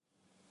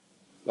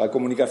La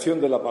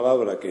comunicación de la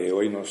palabra que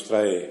hoy nos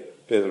trae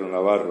Pedro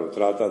Navarro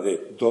trata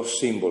de dos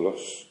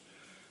símbolos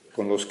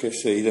con los que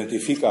se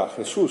identifica a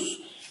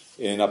Jesús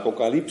en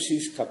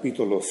Apocalipsis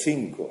capítulo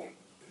 5.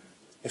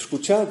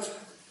 Escuchad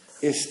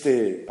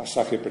este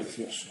pasaje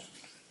precioso.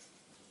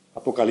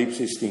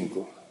 Apocalipsis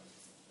 5.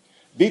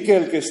 Vi que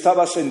el que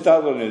estaba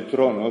sentado en el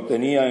trono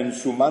tenía en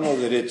su mano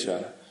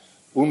derecha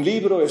un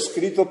libro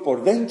escrito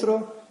por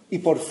dentro y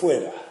por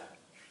fuera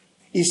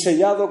y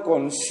sellado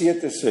con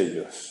 7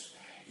 sellos.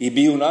 Y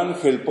vi un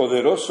ángel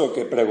poderoso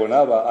que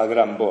pregonaba a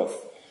gran voz: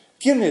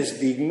 ¿quién es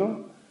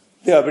digno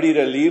de abrir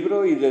el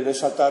libro y de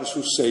desatar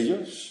sus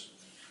sellos?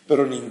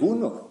 Pero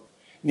ninguno,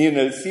 ni en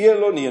el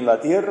cielo, ni en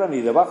la tierra, ni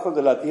debajo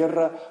de la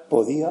tierra,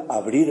 podía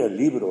abrir el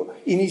libro,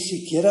 y ni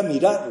siquiera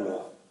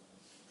mirarlo.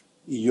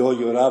 Y yo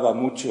lloraba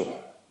mucho,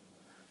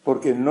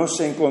 porque no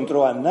se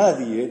encontró a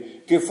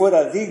nadie que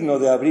fuera digno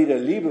de abrir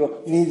el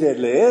libro, ni de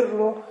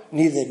leerlo,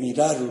 ni de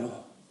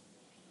mirarlo.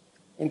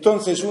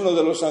 Entonces uno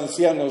de los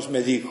ancianos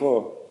me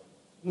dijo: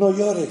 no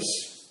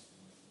llores,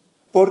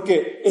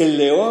 porque el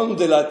león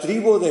de la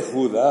tribu de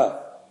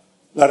Judá,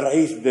 la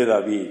raíz de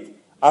David,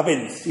 ha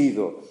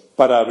vencido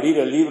para abrir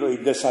el libro y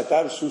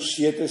desatar sus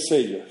 7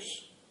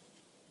 sellos.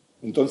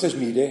 Entonces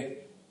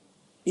miré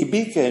y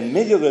vi que en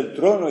medio del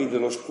trono y de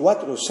los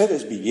 4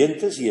 seres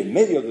vivientes y en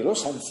medio de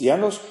los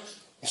ancianos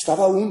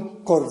estaba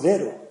un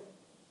cordero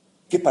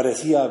que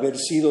parecía haber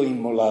sido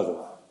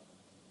inmolado.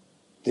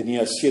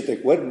 Tenía 7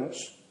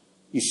 cuernos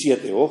y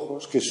 7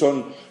 ojos, que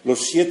son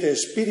los 7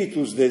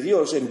 espíritus de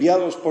Dios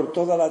enviados por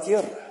toda la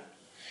tierra.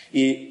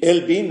 Y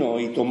él vino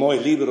y tomó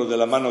el libro de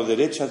la mano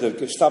derecha del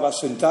que estaba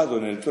sentado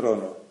en el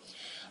trono.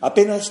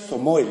 Apenas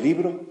tomó el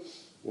libro,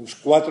 los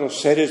 4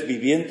 seres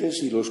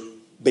vivientes y los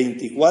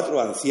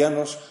 24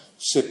 ancianos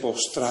se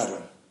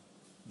postraron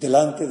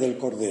delante del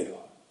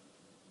Cordero.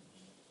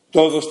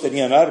 Todos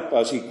tenían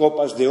arpas y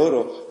copas de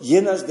oro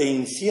llenas de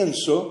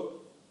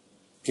incienso,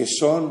 que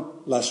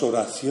son las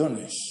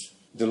oraciones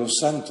de los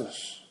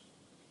santos.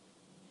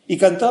 Y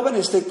cantaban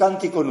este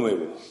cántico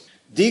nuevo: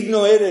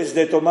 digno eres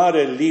de tomar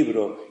el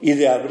libro y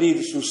de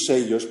abrir sus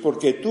sellos,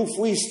 porque tú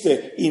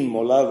fuiste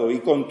inmolado y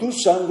con tu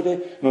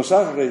sangre nos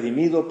has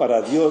redimido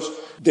para Dios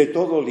de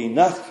todo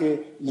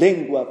linaje,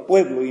 lengua,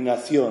 pueblo y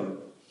nación.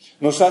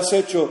 Nos has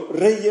hecho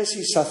reyes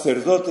y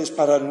sacerdotes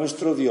para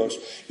nuestro Dios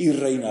y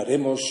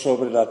reinaremos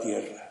sobre la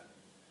tierra.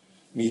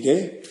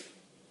 Miré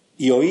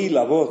y oí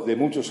la voz de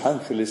muchos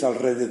ángeles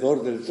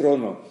alrededor del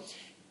trono,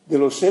 de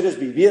los seres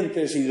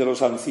vivientes y de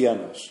los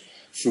ancianos.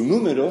 Su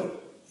número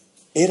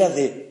era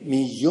de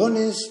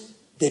millones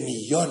de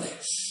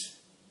millones.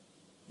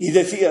 Y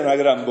decían a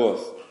gran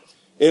voz: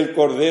 el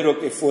Cordero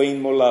que fue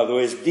inmolado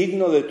es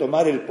digno de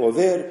tomar el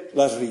poder,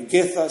 las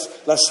riquezas,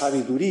 la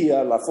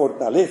sabiduría, la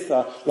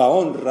fortaleza, la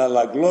honra,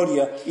 la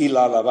gloria y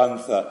la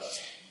alabanza.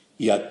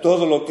 Y a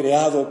todo lo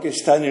creado que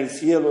está en el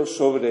cielo,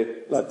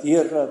 sobre la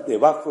tierra,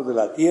 debajo de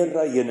la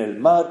tierra y en el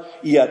mar,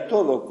 y a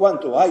todo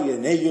cuanto hay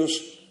en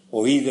ellos,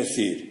 oí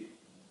decir: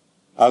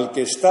 al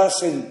que está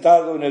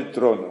sentado en el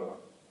trono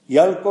y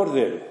al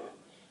Cordero,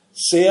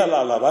 sea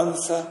la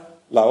alabanza,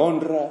 la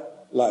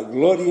honra, la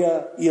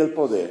gloria y el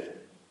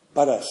poder,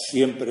 para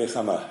siempre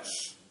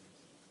jamás.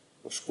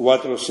 Los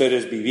 4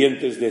 seres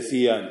vivientes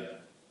decían: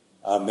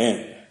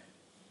 amén.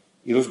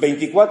 Y los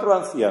 24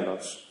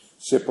 ancianos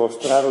se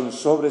postraron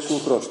sobre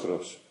sus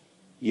rostros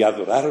y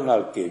adoraron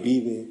al que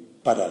vive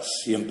para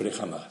siempre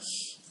jamás.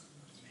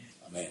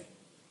 Amén.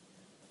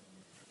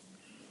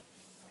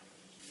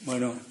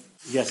 Bueno,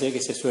 ya sé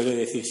que se suele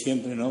decir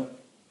siempre,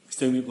 ¿no?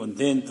 Estoy muy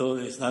contento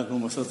de estar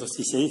con vosotros.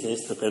 Sí se dice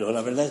esto, pero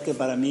la verdad es que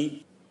para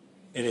mí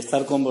el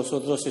estar con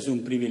vosotros es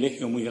un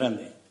privilegio muy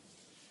grande,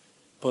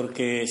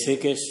 porque sé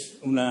que es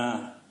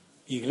una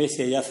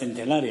iglesia ya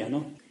centenaria,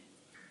 ¿no?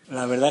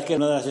 La verdad es que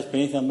una de las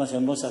experiencias más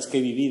hermosas que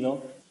he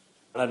vivido,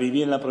 la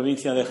viví en la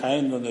provincia de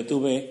Jaén, donde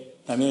tuve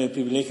también el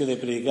privilegio de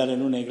predicar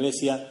en una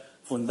iglesia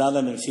fundada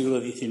en el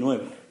siglo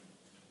XIX.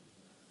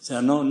 O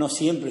sea, no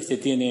siempre se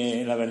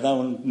tiene, la verdad,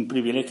 un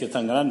privilegio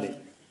tan grande.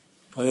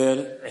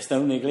 Poder estar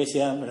en una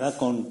iglesia, ¿verdad?,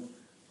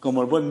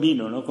 como el buen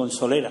vino, ¿no?, con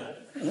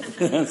solera.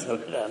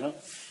 Solera, ¿no?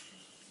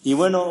 Y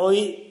bueno,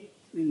 hoy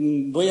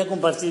voy a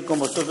compartir con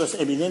vosotros,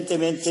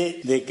 evidentemente,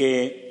 de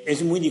que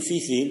es muy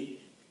difícil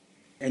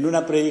en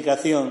una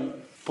predicación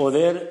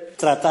poder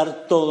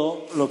tratar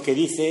todo lo que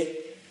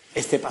dice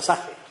este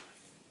pasaje.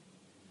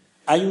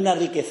 Hay una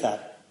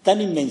riqueza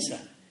tan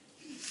inmensa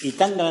y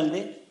tan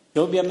grande que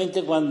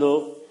obviamente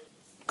cuando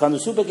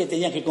supe que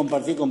tenía que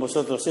compartir con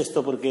vosotros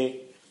esto,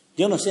 porque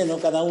yo no sé, ¿no?,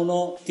 cada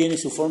uno tiene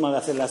su forma de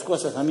hacer las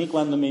cosas. A mí,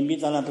 cuando me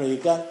invitan a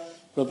predicar,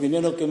 lo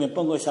primero que me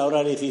pongo es a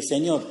orar y decir: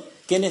 Señor,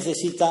 ¿qué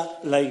necesita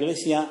la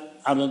iglesia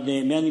a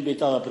donde me han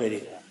invitado a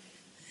predicar?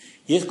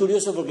 Y es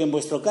curioso porque en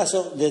vuestro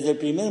caso, desde el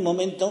primer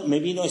momento me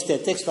vino este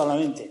texto a la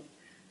mente,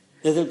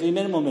 desde el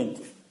primer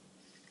momento.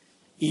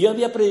 Y yo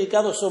había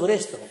predicado sobre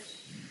esto,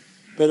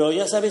 pero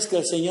ya sabéis que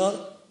el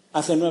Señor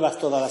hace nuevas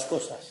todas las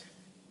cosas.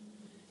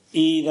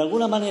 Y de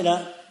alguna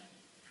manera,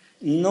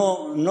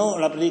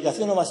 la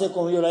predicación no va a ser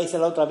como yo la hice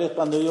la otra vez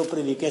cuando yo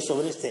prediqué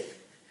sobre este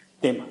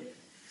tema.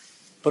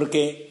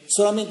 Porque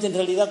solamente en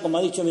realidad, como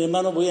ha dicho mi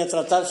hermano, voy a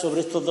tratar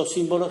sobre estos dos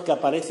símbolos que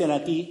aparecen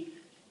aquí,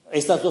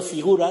 estas dos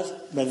figuras,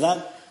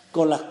 ¿verdad?,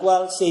 con las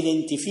cuales se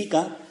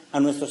identifica a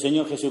nuestro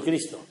Señor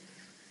Jesucristo.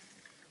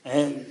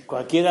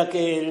 Cualquiera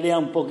que lea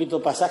un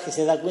poquito pasaje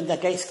se da cuenta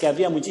que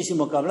habría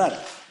muchísimo que hablar.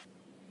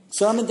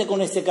 Solamente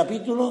con este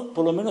capítulo,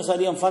 por lo menos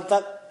harían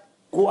falta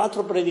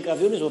 4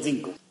 predicaciones o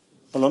 5,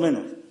 por lo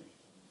menos.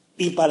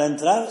 Y para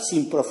entrar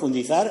sin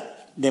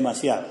profundizar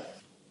demasiado.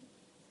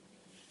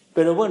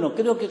 Pero bueno,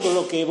 creo que con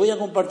lo que voy a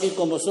compartir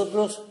con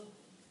vosotros,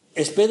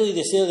 espero y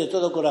deseo de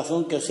todo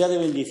corazón que os sea de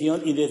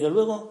bendición y desde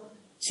luego,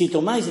 si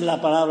tomáis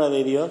la palabra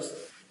de Dios,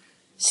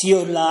 si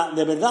os la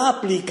de verdad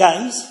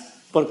aplicáis,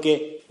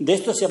 porque de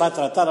esto se va a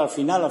tratar al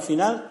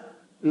final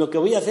lo que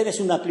voy a hacer es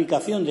una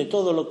aplicación de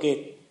todo lo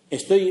que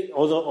estoy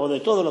o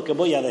de todo lo que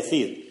voy a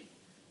decir.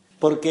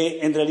 Porque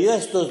en realidad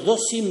estos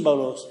dos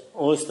símbolos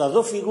o estas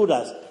dos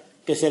figuras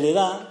que se le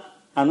da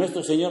a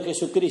nuestro Señor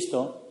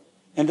Jesucristo,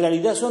 en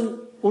realidad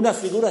son unas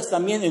figuras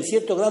también en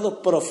cierto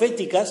grado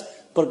proféticas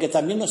porque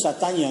también nos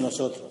atañe a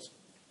nosotros.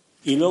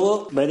 Y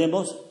luego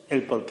veremos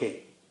el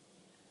porqué.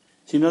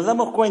 Si nos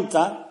damos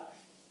cuenta,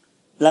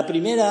 la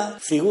primera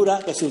figura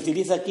que se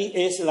utiliza aquí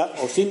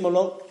o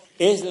símbolo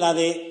es la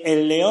de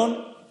el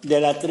león de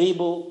la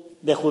tribu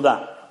de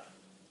Judá.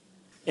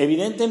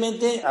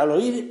 Evidentemente, al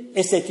oír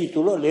este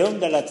título, león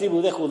de la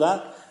tribu de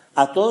Judá,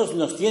 a todos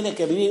nos tiene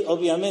que venir,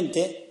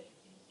 obviamente,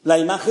 la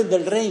imagen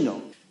del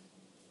reino.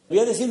 Voy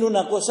a decirle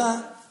una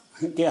cosa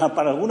que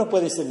para algunos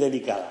puede ser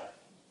delicada.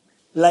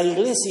 La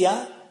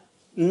Iglesia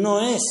no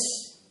es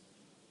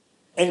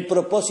el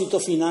propósito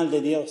final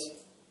de Dios.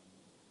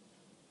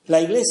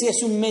 La Iglesia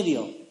es un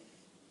medio.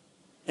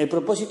 El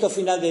propósito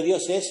final de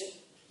Dios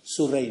es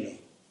su reino.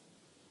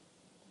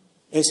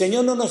 El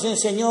Señor no nos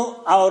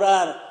enseñó a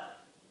orar,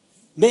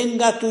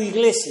 venga tu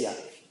Iglesia,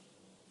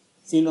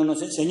 sino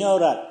nos enseñó a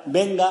orar,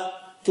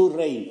 venga tu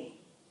reino.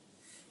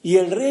 Y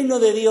el reino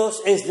de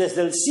Dios es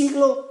desde el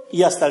siglo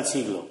y hasta el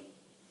siglo.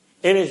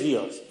 Él es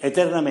Dios,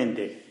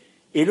 eternamente.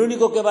 Y lo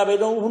único que va a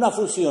haber una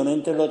fusión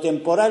entre lo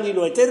temporal y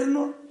lo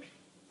eterno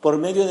por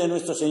medio de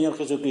nuestro Señor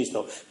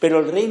Jesucristo. Pero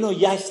el reino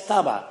ya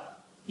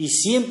estaba y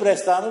siempre ha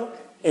estado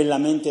en la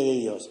mente de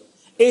Dios.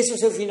 Ese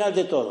es el final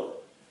de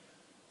todo.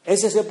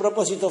 Ese es el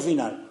propósito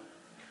final.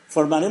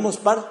 Formamos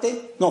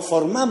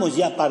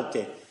ya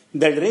parte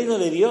del reino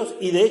de Dios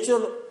y de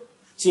hecho,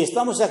 si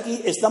estamos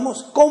aquí,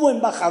 estamos como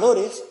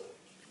embajadores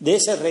de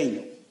ese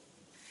reino.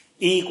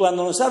 Y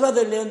cuando nos habla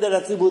del león de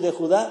la tribu de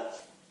Judá,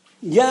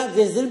 ya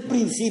desde el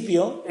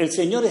principio el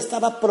Señor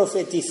estaba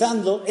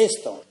profetizando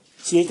esto.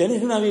 Si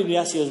tenéis una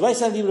Biblia, si os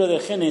vais al libro de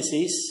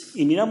Génesis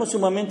y miramos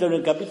un momento en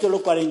el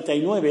capítulo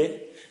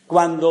 49,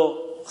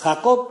 cuando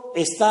Jacob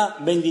está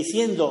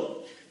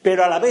bendiciendo,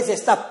 pero a la vez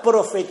está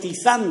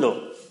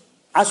profetizando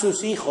a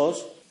sus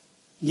hijos,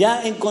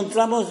 ya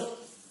encontramos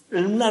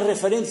una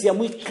referencia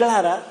muy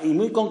clara y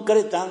muy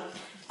concreta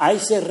a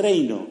ese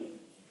reino.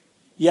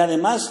 Y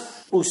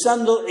además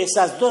usando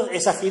esa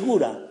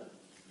figura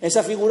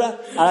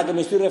a la que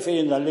me estoy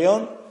refiriendo, al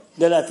león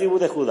de la tribu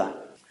de Judá.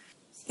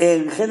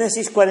 En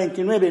Génesis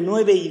 49,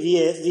 9 y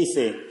 10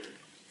 dice: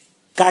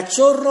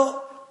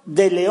 cachorro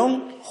de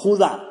león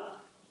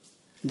Judá,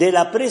 de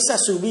la presa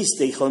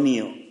subiste, hijo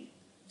mío.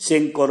 Se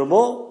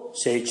encorvó,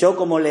 se echó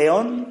como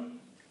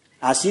león,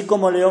 así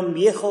como león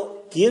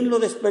viejo, ¿quién lo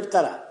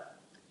despertará?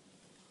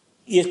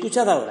 Y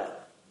escuchad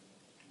ahora: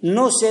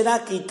 no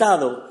será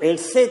quitado el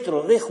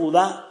cetro de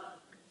Judá,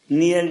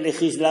 ni el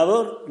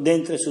legislador de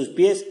entre sus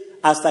pies,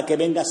 hasta que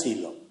venga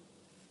Silo.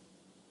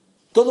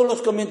 Todos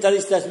los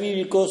comentaristas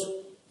bíblicos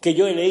que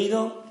yo he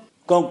leído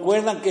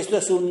concuerdan que esto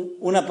es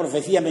una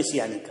profecía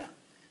mesiánica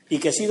y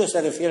que Silo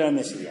se refiere al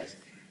Mesías.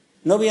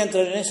 No voy a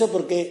entrar en eso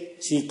porque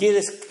si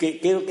quieres,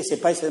 quiero que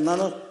sepáis,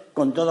 hermanos,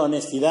 con toda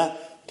honestidad,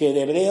 que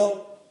de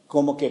hebreo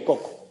como que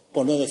poco,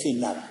 por no decir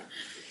nada.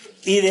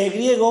 Y de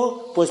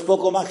griego, pues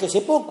poco más que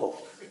ese poco.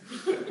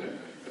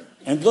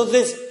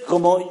 Entonces,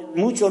 como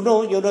mucho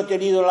yo no he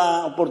tenido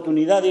la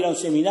oportunidad de ir a un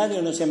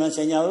seminario, no se me ha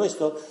enseñado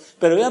esto,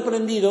 pero he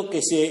aprendido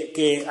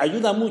que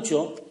ayuda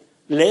mucho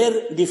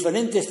leer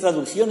diferentes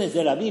traducciones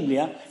de la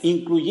Biblia,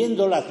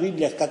 incluyendo las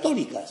Biblias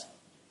católicas.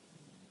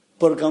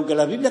 Porque aunque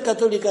las Biblias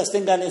católicas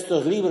tengan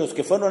estos libros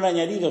que fueron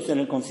añadidos en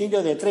el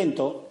Concilio de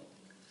Trento,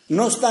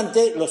 no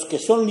obstante, los que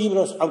son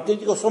libros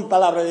auténticos son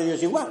palabra de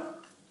Dios igual.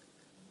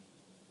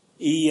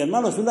 Y,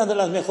 hermanos, una de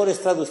las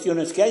mejores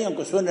traducciones que hay,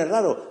 aunque suene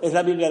raro, es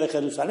la Biblia de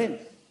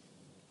Jerusalén.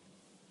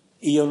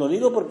 Y os lo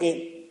digo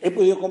porque he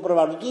podido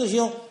comprobarlo. Entonces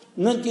yo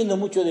no entiendo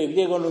mucho de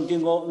griego, no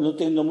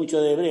entiendo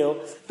mucho de hebreo,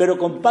 pero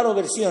comparo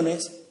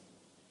versiones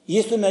y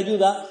esto me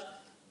ayuda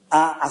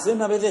a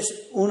hacerme a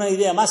veces una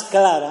idea más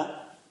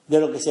clara de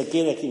lo que se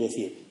quiere aquí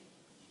decir.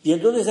 Y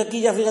entonces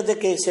aquí ya fíjate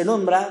que se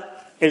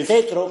nombra el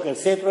cetro, que el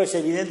cetro es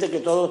evidente que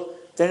todos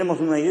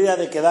tenemos una idea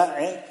de que da,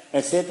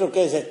 el cetro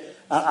que es...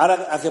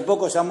 Ahora, hace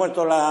poco se ha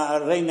muerto la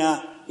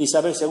reina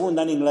Isabel II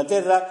en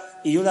Inglaterra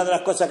y una de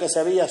las cosas que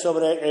sabía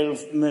sobre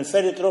el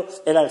féretro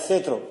era el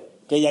cetro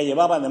que ella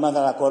llevaba, además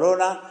de la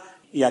corona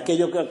y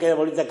aquella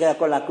bolita que era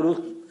con la cruz,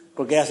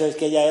 porque ya sabes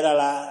que ella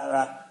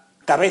era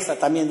cabeza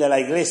también de la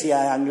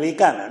iglesia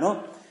anglicana,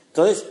 ¿no?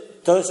 Entonces,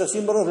 todos esos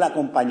símbolos la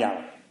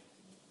acompañaban.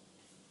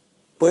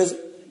 Pues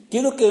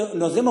quiero que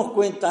nos demos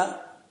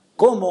cuenta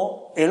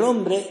cómo el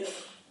hombre,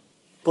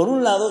 por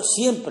un lado,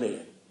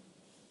 siempre,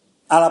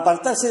 al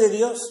apartarse de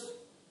Dios,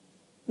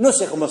 no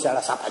sé cómo se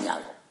las ha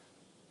apañado,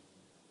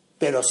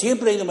 pero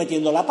siempre ha ido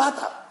metiendo la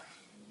pata.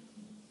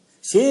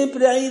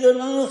 Siempre ha ido,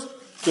 hermanos,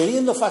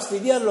 queriendo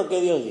fastidiar lo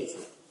que Dios dice.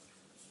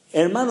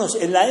 Hermanos,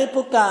 en la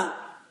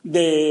época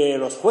de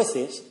los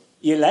jueces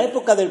y en la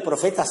época del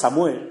profeta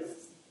Samuel,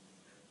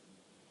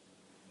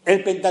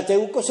 el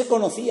Pentateuco se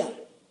conocía.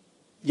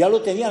 Ya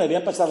lo tenía, le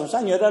habían pasado los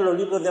años, eran los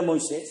libros de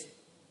Moisés.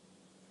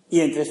 Y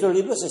entre esos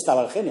libros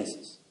estaba el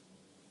Génesis.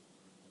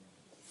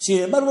 Sin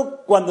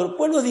embargo, cuando el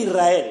pueblo de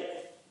Israel,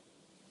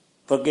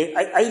 porque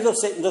hay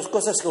dos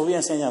cosas que os voy a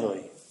enseñar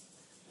hoy.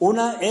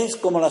 Una es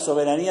cómo la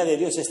soberanía de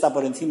Dios está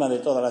por encima de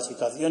todas las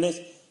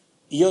situaciones,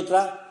 y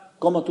otra,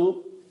 cómo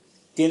tú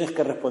tienes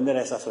que responder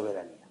a esa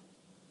soberanía.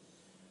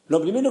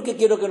 Lo primero que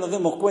quiero que nos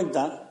demos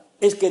cuenta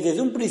es que desde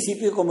un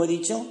principio, como he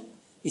dicho,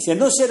 dice,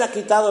 no será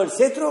quitado el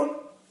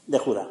cetro de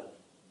Judá.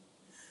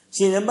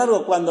 Sin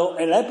embargo, cuando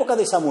en la época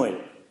de Samuel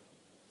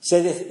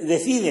se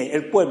decide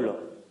el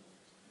pueblo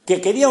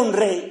que quería un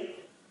rey,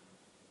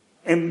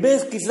 en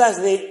vez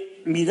quizás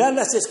de mirar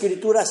las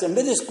Escrituras, en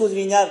vez de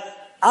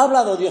escudriñar, ¿ha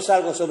hablado Dios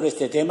algo sobre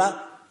este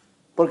tema?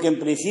 Porque en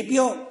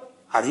principio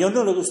a Dios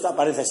no le gusta,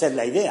 parece ser,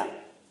 la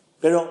idea.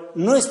 Pero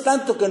no es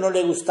tanto que no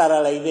le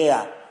gustara la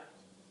idea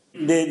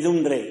de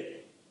un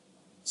rey,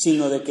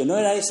 sino de que no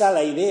era esa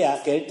la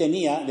idea que él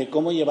tenía de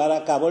cómo llevar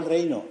a cabo el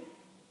reino.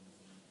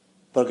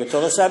 Porque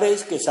todos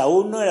sabéis que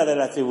Saúl no era de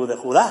la tribu de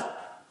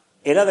Judá,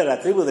 era de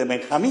la tribu de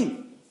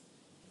Benjamín.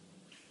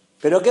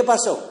 ¿Pero qué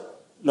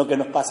pasó? Lo que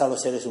nos pasa a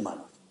los seres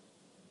humanos.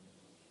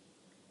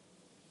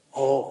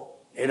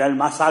 Era el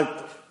más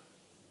alto,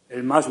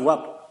 el más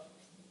guapo,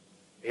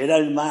 era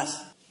el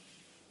más...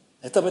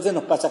 Esto a veces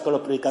nos pasa con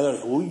los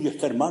predicadores. Uy,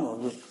 este hermano,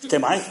 este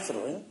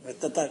maestro,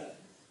 este tal.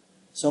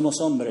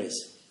 Somos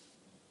hombres.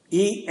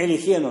 Y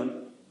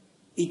eligieron.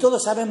 Y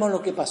todos sabemos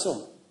lo que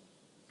pasó.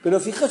 Pero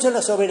fijaos en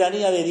la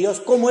soberanía de Dios,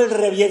 cómo Él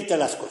revierte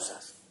las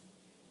cosas.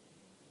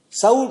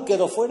 Saúl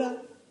quedó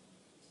fuera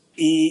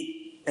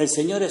y el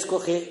Señor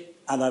escoge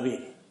a David.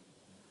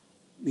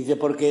 Dice,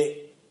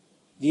 porque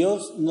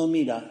Dios no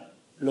mira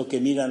lo que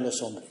miran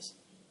los hombres.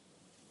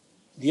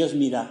 Dios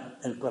mira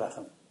el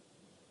corazón.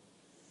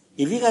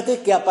 Y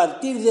fíjate que a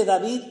partir de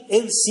David,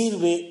 él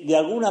sirve de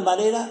alguna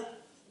manera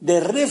de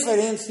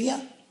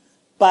referencia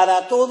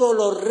para todos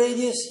los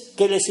reyes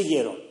que le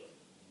siguieron.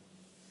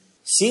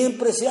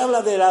 Siempre se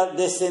habla de la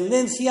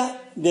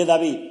descendencia de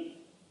David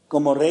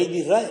como rey de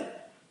Israel.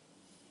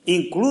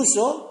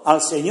 Incluso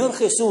al Señor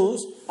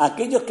Jesús,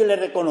 aquellos que le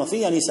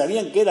reconocían y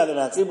sabían que era de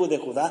la tribu de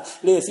Judá,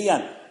 le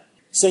decían,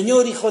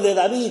 Señor, hijo de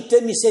David,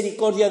 ten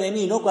misericordia de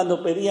mí, ¿no?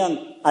 Cuando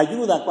pedían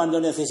ayuda,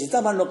 cuando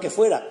necesitaban lo que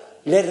fuera,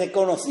 le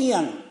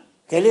reconocían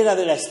que él era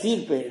de la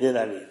estirpe de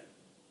David.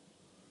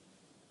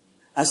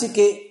 Así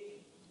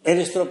que el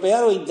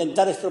estropear o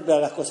intentar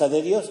estropear las cosas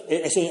de Dios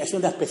es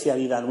una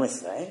especialidad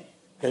nuestra,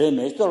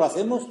 Créeme, esto lo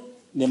hacemos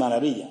de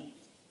maravilla.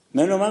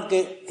 Menos mal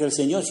que el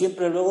Señor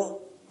siempre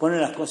luego pone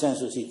las cosas en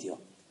su sitio.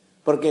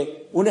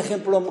 Porque un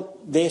ejemplo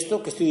de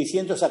esto que estoy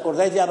diciendo, ¿os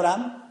acordáis de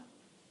Abraham?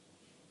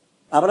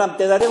 Abraham,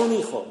 te daré un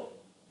hijo.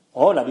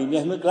 La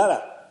Biblia es muy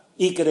clara.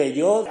 Y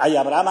creyó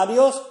Abraham a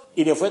Dios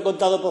y le fue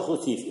contado por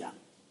justicia.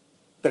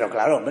 Pero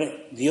claro,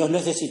 hombre, Dios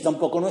necesita un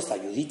poco nuestra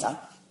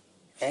ayudita.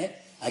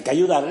 Hay que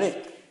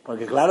ayudarle,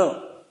 porque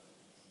claro.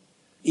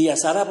 Y a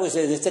Sara, pues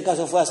en este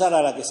caso fue a Sara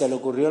a la que se le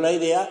ocurrió la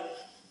idea,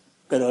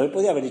 pero él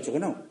podía haber dicho que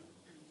no.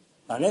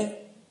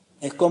 ¿Vale?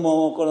 Es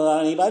como con los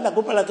animales, la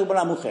culpa la tuvo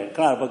la mujer,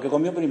 claro, porque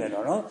comió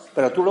primero, ¿no?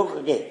 Pero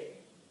tú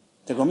 ¿qué?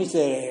 Te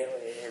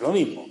comiste lo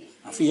mismo.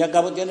 Al fin y al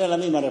cabo tienes la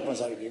misma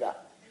responsabilidad.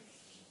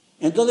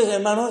 Entonces,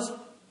 hermanos,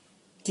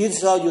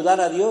 quiso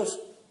ayudar a Dios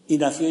y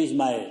nació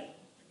Ismael.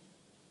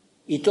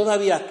 Y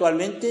todavía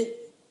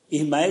actualmente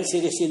Ismael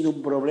sigue siendo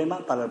un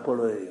problema para el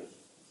pueblo de Dios.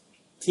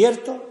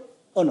 ¿Cierto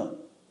o no?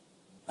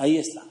 Ahí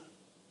está.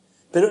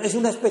 Pero es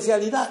una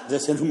especialidad del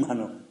ser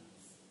humano.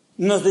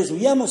 Nos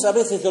desviamos a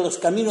veces de los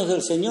caminos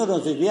del Señor,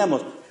 nos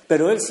desviamos,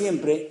 pero Él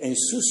siempre, en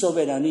su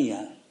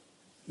soberanía,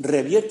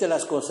 revierte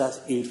las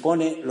cosas y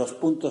pone los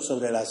puntos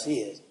sobre las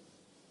íes,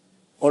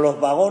 o los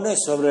vagones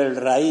sobre el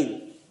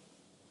raíl,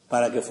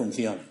 para que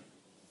funcione.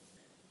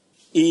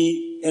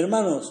 Y,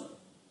 hermanos,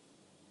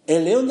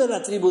 el león de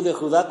la tribu de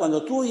Judá,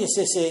 cuando tú oyes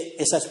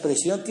esa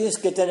expresión, tienes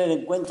que tener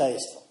en cuenta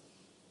esto.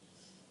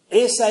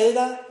 Esa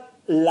era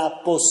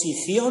la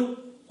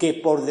posición que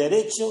por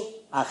derecho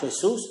a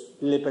Jesús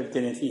le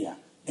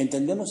pertenecía.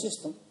 ¿Entendemos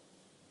esto?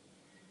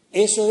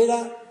 Eso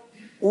era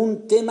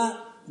un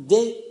tema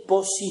de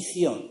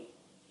posición.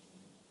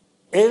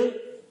 Él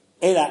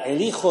era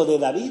el hijo de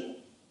David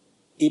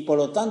y por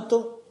lo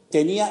tanto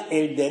tenía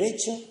el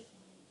derecho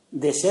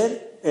de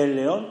ser el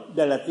león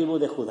de la tribu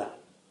de Judá.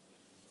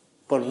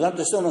 Por lo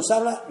tanto, eso nos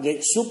habla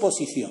de su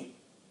posición,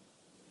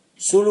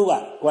 su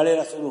lugar. ¿Cuál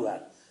era su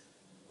lugar?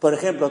 Por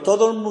ejemplo,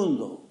 todo el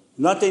mundo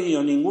no ha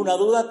tenido ninguna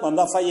duda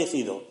cuando ha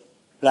fallecido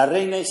la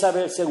reina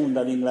Isabel II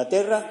de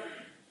Inglaterra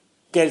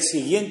que el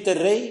siguiente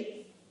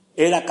rey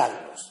era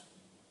Carlos.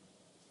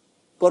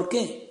 ¿Por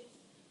qué?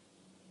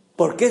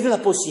 Porque es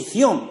la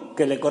posición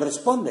que le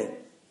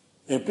corresponde.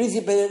 El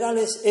príncipe de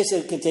Gales es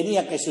el que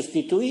tenía que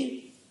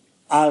sustituir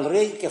al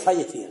rey que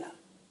falleciera.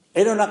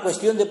 Era una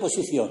cuestión de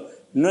posición,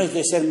 no es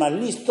de ser más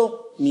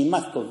listo ni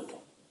más tonto.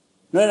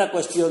 No era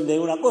cuestión de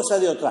una cosa o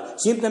de otra,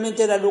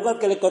 simplemente era el lugar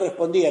que le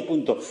correspondía,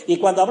 punto. Y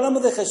cuando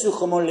hablamos de Jesús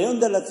como el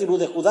león de la tribu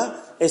de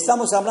Judá,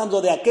 estamos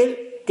hablando de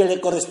aquel que le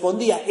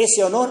correspondía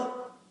ese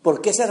honor,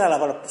 porque esa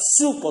era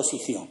su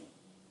posición.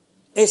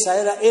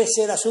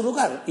 Ese era su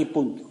lugar y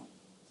punto.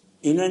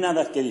 Y no hay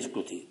nada que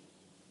discutir.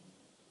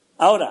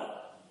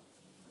 Ahora,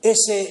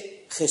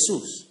 ese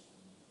Jesús,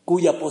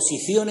 cuya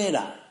posición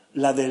era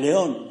la de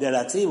león de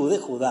la tribu de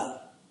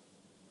Judá,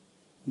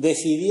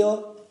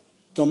 decidió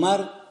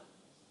tomar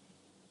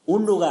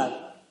un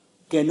lugar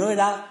que no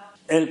era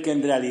el que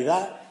en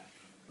realidad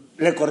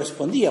le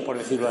correspondía, por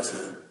decirlo así.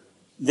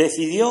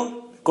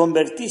 Decidió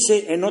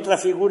convertirse en otra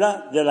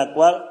figura de la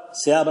cual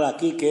se habla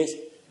aquí, que es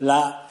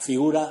la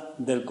figura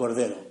del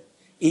cordero.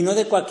 Y no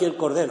de cualquier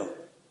cordero,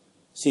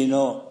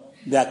 sino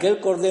de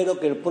aquel cordero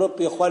que el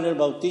propio Juan el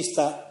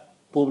Bautista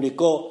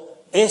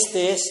publicó: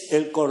 este es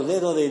el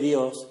Cordero de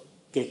Dios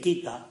que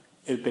quita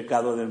el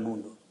pecado del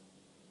mundo.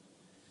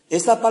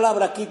 Esta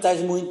palabra quita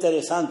es muy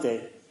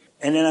interesante.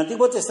 En el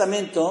Antiguo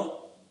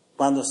Testamento,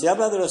 cuando se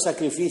habla de los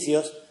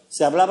sacrificios,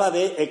 se hablaba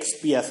de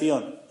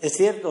expiación. ¿Es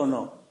cierto o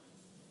no?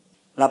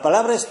 La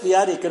palabra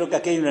expiar, y creo que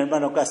aquí hay un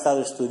hermano que ha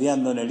estado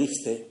estudiando en el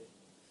ISTE,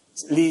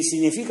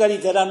 significa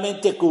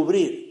literalmente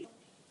cubrir.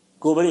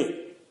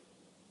 Cubrir.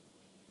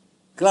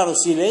 Claro,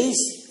 si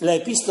leéis la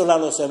epístola a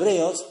los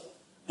hebreos,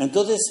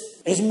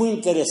 entonces es muy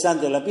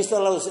interesante. La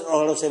epístola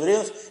a los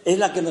hebreos es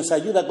la que nos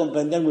ayuda a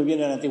comprender muy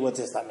bien el Antiguo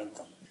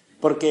Testamento.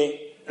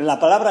 Porque la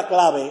palabra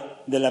clave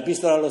de la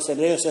epístola a los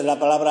hebreos es la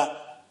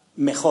palabra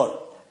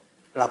mejor.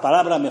 La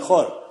palabra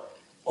mejor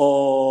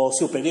o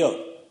superior,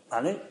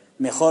 ¿vale?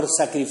 Mejor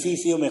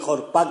sacrificio,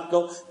 mejor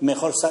pacto,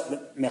 mejor.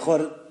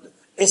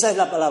 Esa es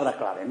la palabra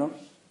clave, ¿no?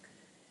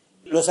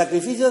 Los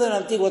sacrificios del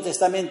Antiguo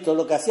Testamento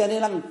lo que hacían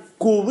eran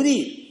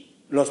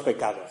cubrir los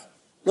pecados.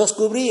 Los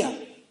cubrían.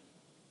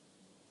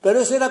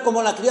 Pero eso era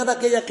como la criada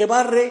aquella que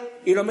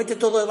barre y lo mete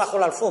todo debajo de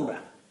la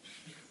alfombra.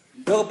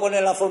 Luego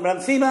pone la alfombra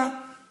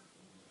encima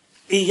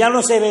y ya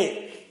no se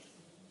ve.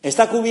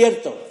 Está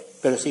cubierto,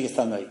 pero sigue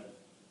estando ahí.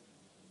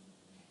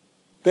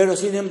 Pero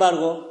sin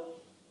embargo,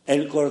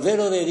 el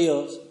Cordero de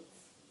Dios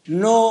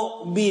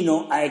no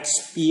vino a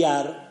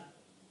expiar,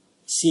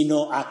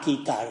 sino a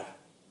quitar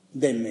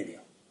de en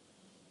medio.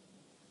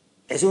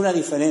 Es una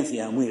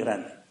diferencia muy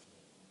grande.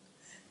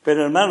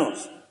 Pero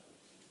hermanos,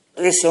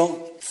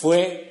 eso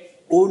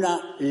fue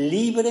una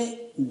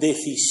libre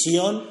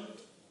decisión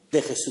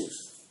de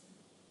Jesús.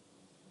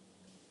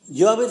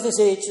 Yo a veces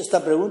he hecho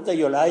esta pregunta y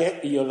yo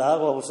la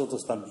hago a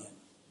vosotros también.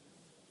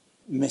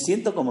 Me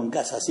siento como en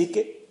casa, así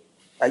que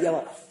allá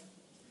va.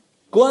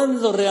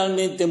 ¿Cuándo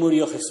realmente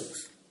murió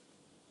Jesús?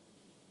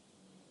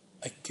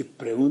 Ay, qué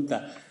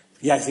pregunta.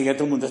 Ya sigue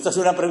todo el mundo. Esto es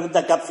una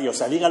pregunta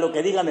capciosa. Diga lo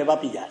que diga, me va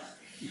a pillar.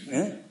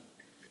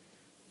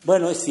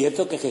 Bueno, es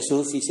cierto que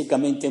Jesús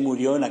físicamente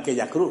murió en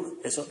aquella cruz.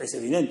 Eso es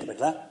evidente,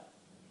 ¿verdad?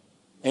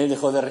 Él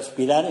dejó de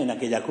respirar en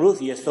aquella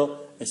cruz y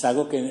esto es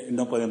algo que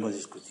no podemos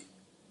discutir.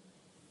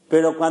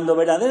 Pero cuando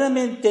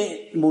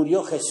verdaderamente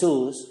murió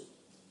Jesús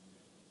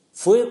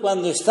fue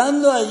cuando,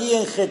 estando allí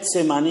en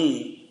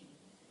Getsemaní,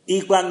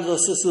 y cuando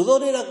su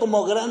sudor era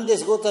como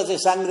grandes gotas de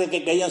sangre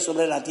que caían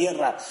sobre la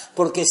tierra,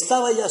 porque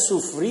estaba ya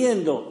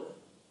sufriendo,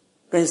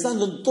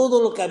 pensando en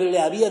todo lo que le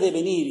había de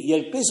venir y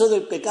el peso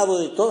del pecado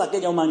de toda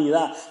aquella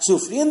humanidad,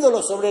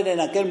 sufriéndolo sobre él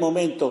en aquel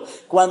momento,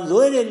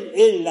 cuando él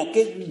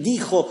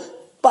dijo: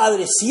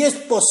 Padre, si es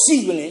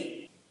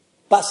posible,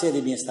 pase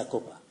de mí esta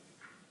copa.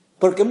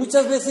 Porque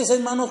muchas veces,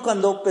 hermanos,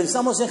 cuando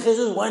pensamos en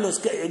Jesús, bueno, es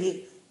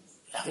que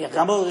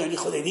acabamos del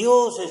Hijo de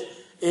Dios,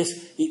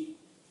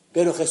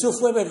 pero Jesús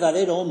fue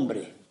verdadero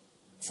hombre,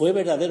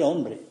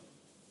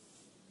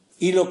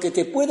 Y lo que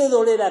te puede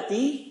doler a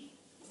ti,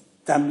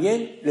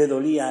 también le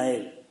dolía a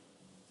él.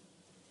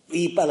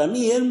 Y para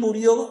mí él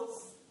murió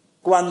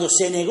cuando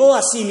se negó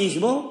a sí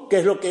mismo, que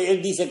es lo que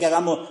él dice que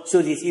hagamos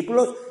sus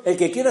discípulos. El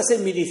que quiera ser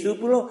mi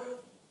discípulo,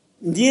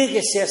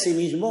 niéguese a sí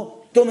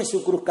mismo, tome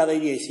su cruz cada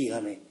día y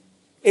sígame.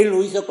 Él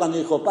lo hizo cuando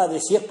dijo: Padre,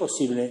 si es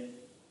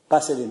posible,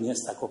 pase de mí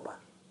esta copa.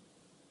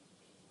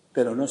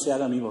 Pero no se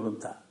haga mi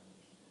voluntad,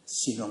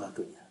 sino la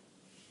tuya.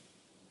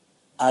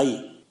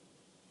 Ahí,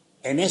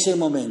 en ese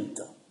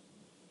momento,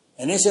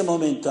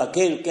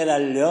 aquel que era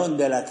el león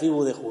de la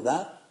tribu de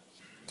Judá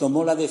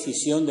tomó la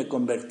decisión de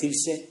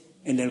convertirse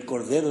en el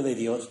Cordero de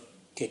Dios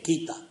que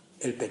quita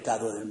el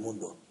pecado del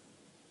mundo.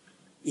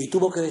 Y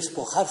tuvo que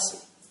despojarse.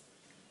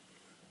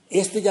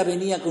 Esto ya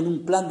venía con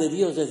un plan de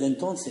Dios desde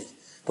entonces.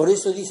 Por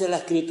eso dice la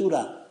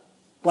Escritura,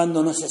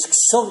 cuando nos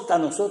exhorta a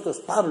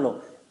nosotros,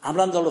 Pablo,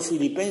 hablando a los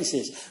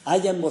filipenses: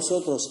 haya en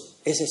vosotros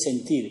ese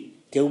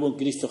sentir que hubo en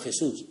Cristo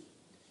Jesús.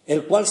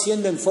 el cual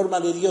siendo en forma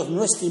de Dios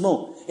no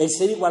estimó el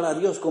ser igual a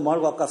Dios como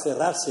algo a que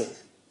aferrarse,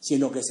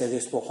 sino que se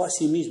despojó a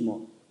sí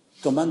mismo,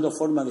 tomando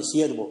forma de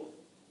siervo,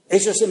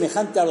 hecho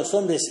semejante a los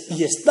hombres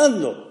y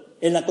estando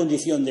en la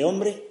condición de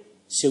hombre,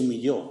 se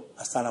humilló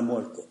hasta la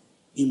muerte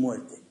y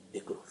muerte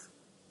de cruz.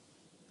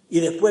 Y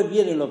después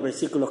vienen los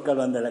versículos que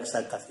hablan de la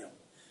exaltación.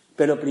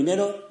 Pero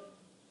primero,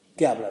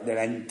 ¿qué habla? De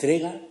la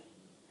entrega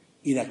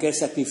y de aquel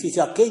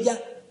sacrificio,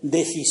 aquella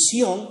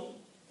decisión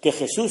que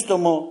Jesús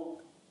tomó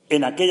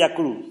en aquella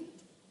cruz,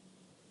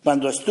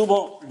 cuando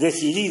estuvo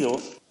decidido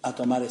a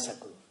tomar esa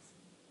cruz.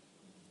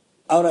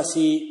 Ahora,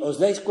 si os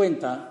dais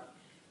cuenta,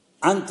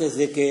 antes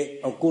de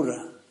que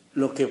ocurra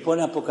lo que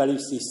pone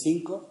Apocalipsis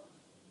 5,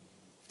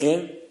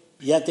 él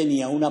ya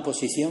tenía una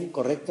posición,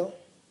 ¿correcto?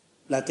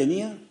 ¿La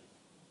tenía?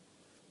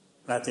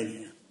 La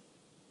tenía.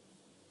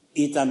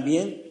 Y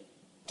también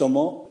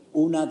tomó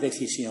una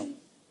decisión: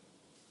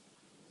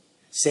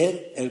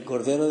 ser el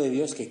Cordero de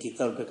Dios que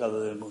quita el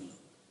pecado del mundo.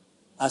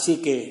 Así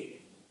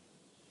que,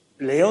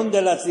 león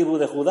de la tribu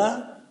de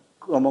Judá,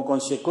 como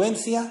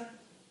consecuencia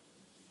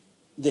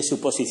de su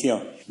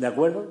posición, ¿de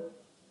acuerdo?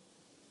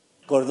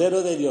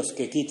 Cordero de Dios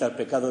que quita el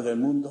pecado del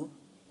mundo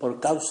por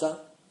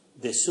causa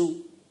de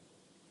su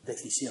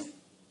decisión,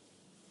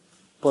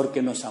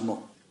 porque nos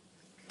amó,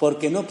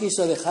 porque no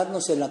quiso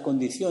dejarnos en la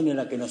condición en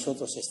la que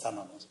nosotros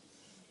estábamos,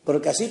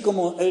 porque así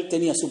como él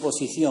tenía su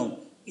posición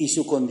y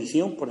su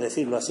condición, por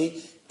decirlo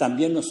así,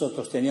 también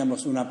nosotros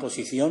teníamos una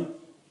posición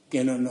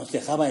que nos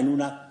dejaba en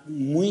una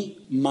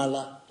muy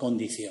mala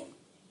condición.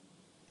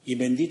 Y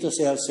bendito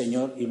sea el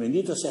Señor y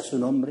bendito sea su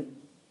nombre,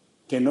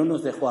 que no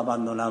nos dejó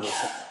abandonados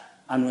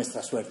a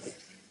nuestra suerte,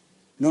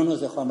 no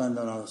nos dejó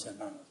abandonados,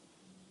 hermanos.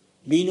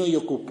 Vino y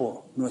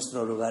ocupó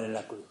nuestro lugar en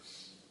la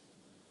cruz.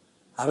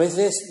 A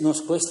veces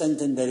nos cuesta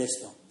entender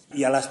esto,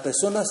 y a las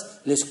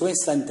personas les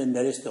cuesta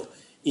entender esto,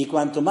 y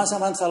cuanto más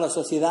avanza la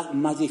sociedad,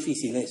 más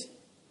difícil es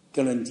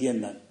que lo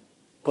entiendan,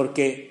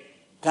 porque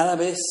cada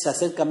vez se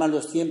acercan más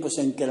los tiempos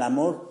en que el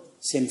amor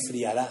se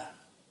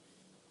enfriará,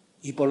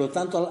 y por lo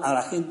tanto a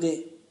la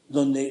gente,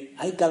 donde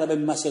hay cada vez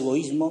más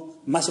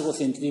egoísmo, más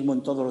egocentrismo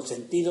en todos los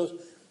sentidos,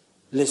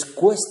 les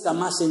cuesta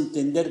más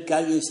entender que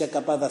alguien sea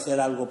capaz de hacer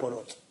algo por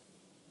otro.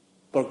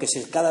 Porque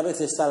cada vez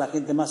está la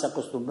gente más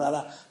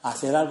acostumbrada a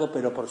hacer algo,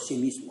 pero por sí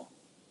mismo.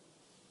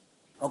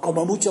 O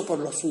como mucho por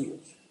los suyos.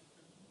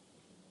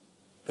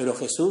 Pero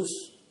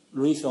Jesús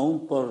lo hizo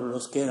aún por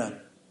los que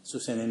eran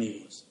sus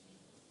enemigos.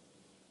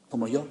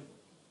 Como yo.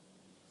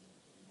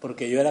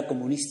 Porque yo era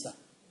comunista,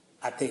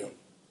 ateo.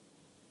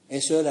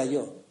 Eso era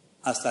yo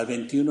hasta el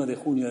 21 de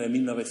junio de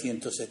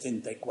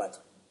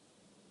 1974.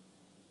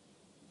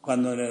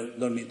 Cuando en el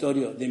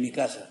dormitorio de mi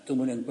casa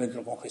tuve un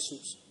encuentro con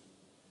Jesús,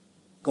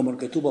 como el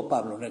que tuvo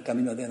Pablo en el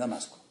camino de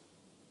Damasco.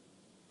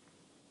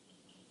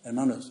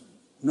 Hermanos,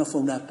 no fue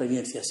una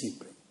experiencia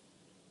simple,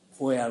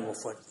 fue algo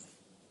fuerte.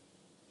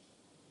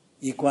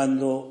 Y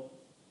cuando,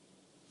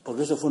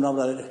 porque eso fue una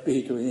obra del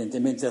Espíritu,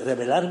 evidentemente,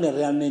 revelarme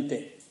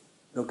realmente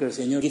lo que el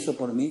Señor hizo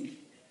por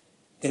mí,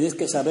 tenéis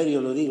que saber,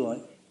 yo lo digo,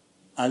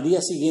 al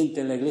día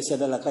siguiente en la iglesia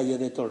de la calle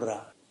de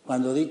Tolrá,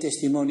 cuando di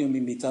testimonio me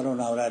invitaron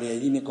a orar y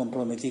allí me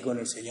comprometí con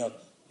el Señor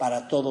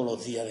para todos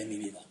los días de mi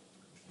vida.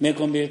 Me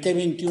convertí el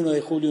 21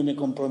 de julio y me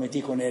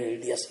comprometí con Él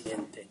el día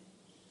siguiente,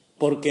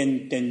 porque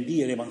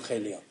entendí el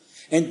Evangelio.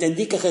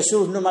 Entendí que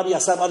Jesús no me había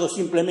salvado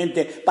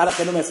simplemente para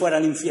que no me fuera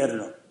al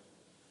infierno.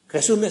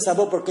 Jesús me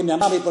salvó porque me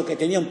amaba y porque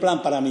tenía un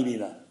plan para mi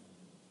vida.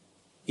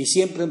 Y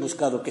siempre he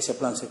buscado que ese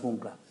plan se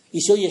cumpla.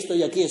 Y si hoy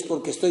estoy aquí es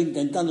porque estoy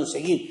intentando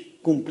seguir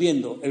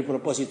cumpliendo el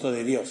propósito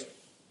de Dios.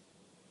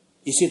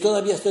 Y si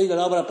todavía estoy de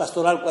la obra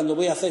pastoral cuando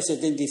voy a hacer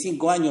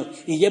 75 años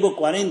y llevo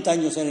 40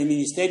 años en el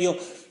ministerio,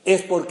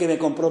 es porque me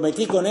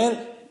comprometí con Él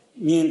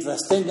mientras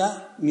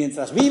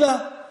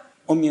viva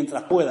o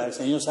mientras pueda. El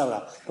Señor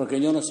sabrá, porque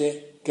yo no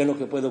sé qué es lo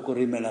que puede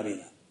ocurrirme en la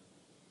vida.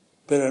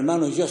 Pero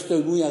hermanos, yo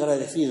estoy muy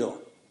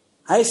agradecido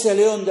a ese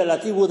león de la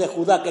tribu de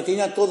Judá que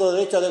tenía todo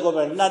derecho de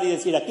gobernar y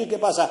decir, aquí qué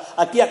pasa,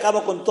 aquí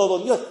acabo con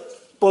todo. Dios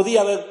podía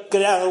haber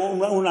creado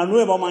una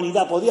nueva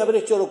humanidad, podía haber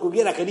hecho lo que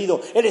hubiera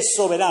querido, Él es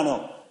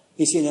soberano.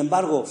 Y sin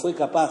embargo fue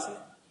capaz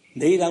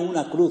de ir a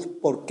una cruz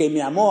porque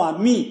me amó a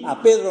mí,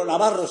 a Pedro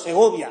Navarro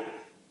Segovia,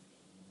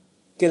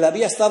 que le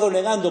había estado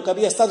negando, que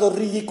había estado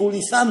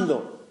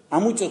ridiculizando a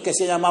muchos que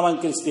se llamaban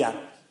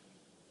cristianos.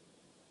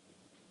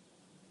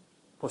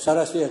 Pues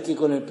ahora estoy aquí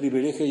con el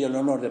privilegio y el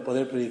honor de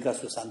poder predicar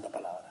su santa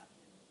palabra.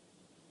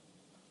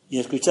 Y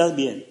escuchad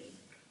bien,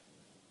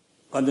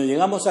 cuando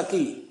llegamos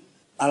aquí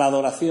a la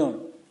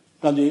adoración,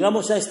 cuando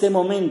llegamos a este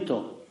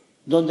momento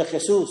donde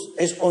Jesús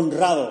es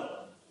honrado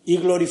y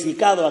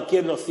glorificado aquí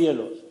en los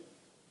cielos,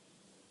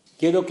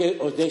 quiero que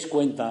os deis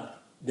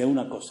cuenta de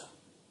una cosa.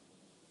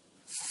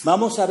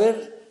 Vamos a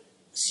ver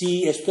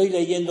si estoy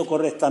leyendo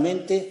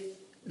correctamente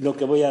lo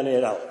que voy a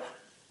leer ahora.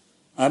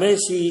 A ver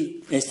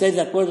si estáis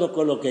de acuerdo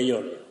con lo que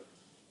yo leo.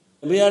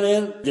 Voy a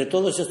leer de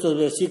todos estos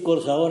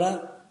versículos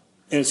ahora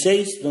el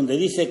 6, donde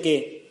dice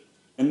que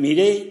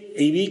miré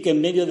y vi que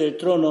en medio del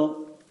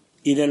trono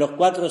y de los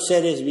 4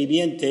 seres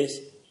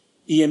vivientes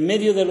y en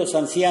medio de los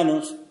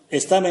ancianos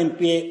estaba en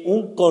pie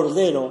un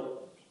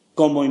cordero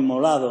como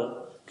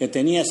inmolado, que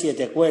tenía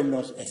 7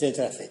 cuernos,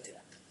 etcétera,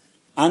 etcétera.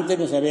 Antes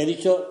nos había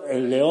dicho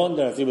el león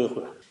de la tribu de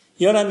Judá.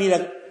 Y ahora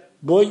mira,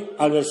 voy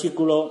al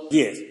versículo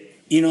 10.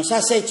 Y nos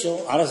has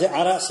hecho,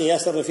 ahora si ya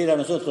se refiere a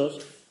nosotros,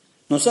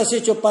 nos has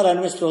hecho para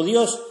nuestro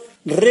Dios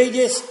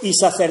reyes y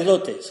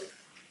sacerdotes.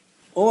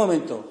 Un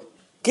momento,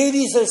 ¿qué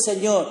dice el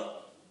Señor?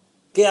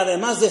 Que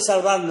además de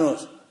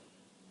salvarnos,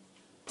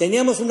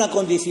 teníamos una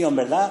condición,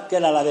 ¿verdad? Que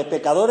era la de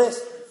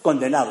pecadores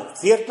condenados,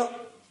 ¿cierto?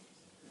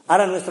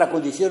 Ahora nuestra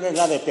condición es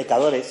la de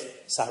pecadores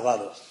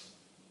salvados,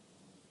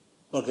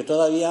 porque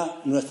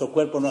todavía nuestro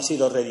cuerpo no ha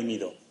sido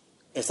redimido.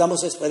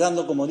 Estamos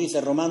esperando, como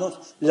dice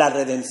Romanos, la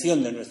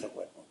redención de nuestro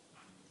cuerpo.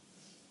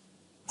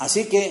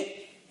 Así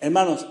que,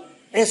 hermanos,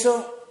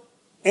 eso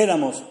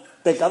éramos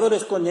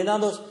pecadores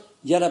condenados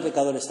y ahora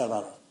pecadores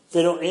salvados.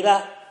 Pero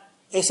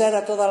esa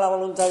era toda la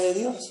voluntad de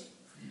Dios,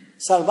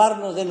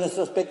 salvarnos de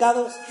nuestros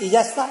pecados y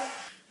ya está.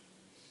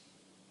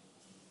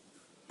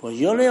 Pues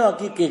yo leo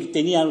aquí que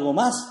tenía algo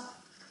más,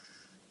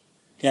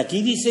 que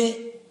aquí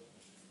dice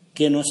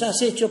que nos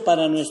has hecho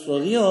para nuestro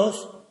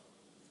Dios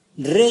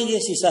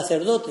reyes y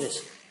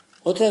sacerdotes.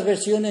 Otras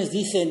versiones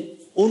dicen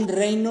un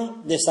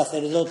reino de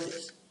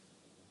sacerdotes.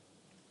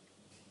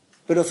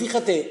 Pero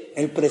fíjate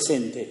el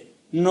presente,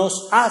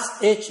 nos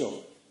has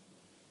hecho.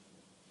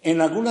 En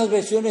algunas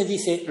versiones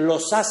dice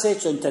los has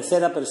hecho en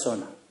tercera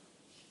persona.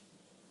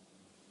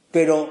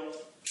 Pero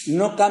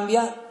no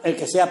cambia el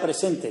que sea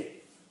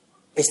presente.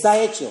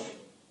 Está hecho.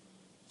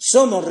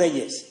 Somos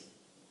reyes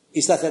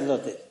y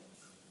sacerdotes.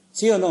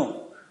 ¿Sí o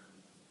no?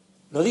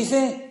 ¿Lo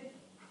dice?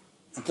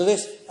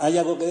 Entonces, ¿hay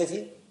algo que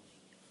decir?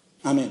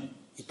 Amén.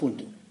 Y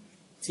punto.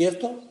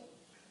 ¿Cierto?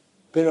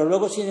 Pero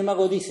luego, sin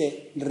embargo,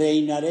 dice,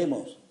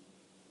 reinaremos.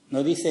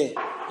 No dice,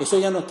 eso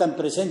ya no está en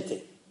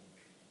presente.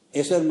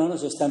 Eso,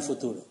 hermanos, está en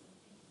futuro.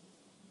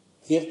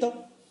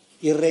 ¿Cierto?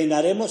 Y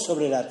reinaremos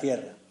sobre la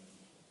tierra.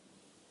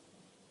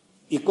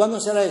 ¿Y cuándo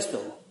será esto?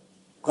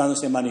 Cuando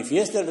se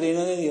manifieste el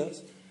reino de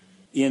Dios,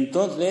 y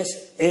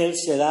entonces Él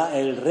será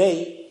el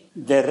Rey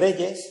de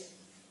reyes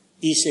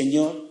y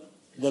Señor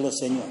de los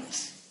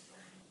señores.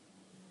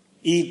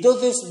 Y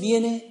entonces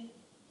viene,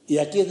 y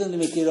aquí es donde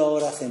me quiero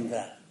ahora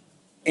centrar,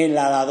 en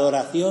la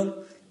adoración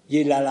y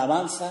en la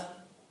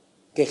alabanza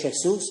que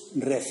Jesús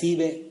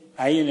recibe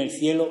ahí en el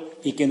cielo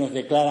y que nos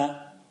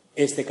declara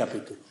este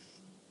capítulo.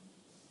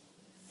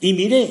 Y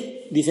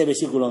miré, dice el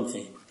versículo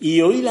 11,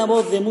 y oí la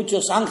voz de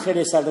muchos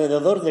ángeles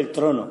alrededor del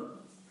trono,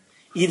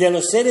 y de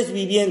los seres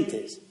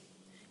vivientes,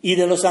 y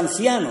de los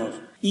ancianos,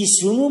 y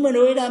su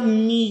número era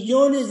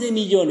millones de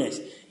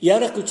millones. Y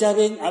ahora escuchad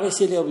bien, a ver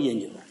si leo bien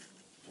yo,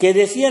 que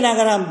decían a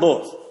gran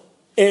voz,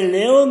 el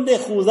león de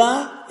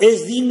Judá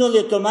es digno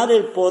de tomar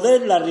el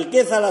poder, la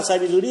riqueza, la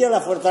sabiduría,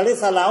 la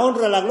fortaleza, la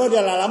honra, la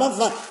gloria, la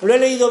alabanza. ¿Lo he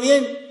leído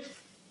bien?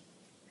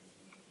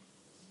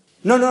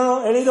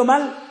 No, he leído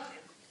mal.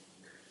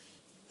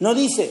 No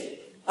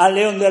dice al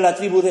león de la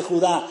tribu de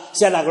Judá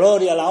sea la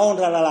gloria, la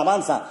honra, la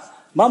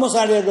alabanza. Vamos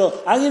a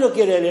leerlo. ¿Alguien lo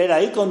quiere leer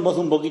ahí con voz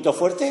un poquito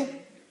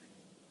fuerte?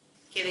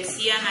 Que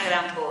decían a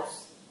gran voz,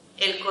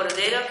 el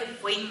cordero que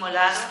fue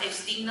inmolado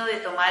es digno de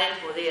tomar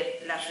el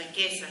poder, las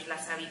riquezas,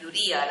 la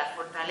sabiduría, la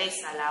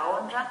fortaleza, la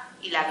honra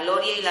y la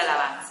gloria y la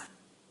alabanza.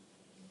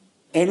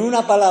 En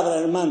una palabra,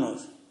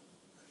 hermanos,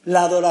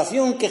 la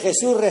adoración que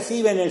Jesús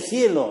recibe en el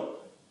cielo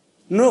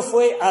no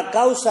fue a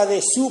causa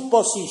de su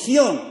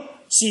posición,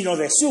 sino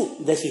de su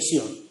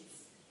decisión.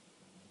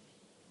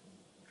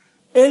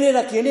 Él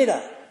era quien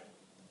era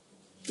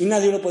y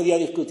nadie lo podía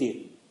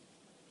discutir.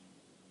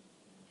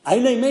 Ahí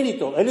no hay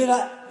mérito, él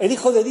era el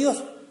Hijo de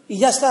Dios y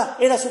ya está,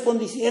 era su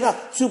condición,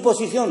 era su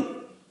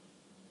posición.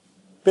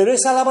 Pero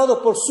es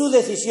alabado por su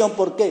decisión.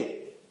 ¿Por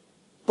qué?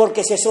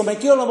 Porque se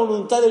sometió a la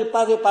voluntad del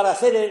Padre para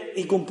hacer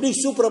y cumplir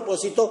su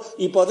propósito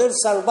y poder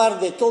salvar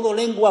de todo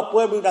lengua,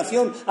 pueblo y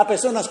nación a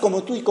personas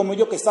como tú y como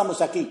yo que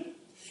estamos aquí.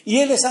 Y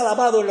Él es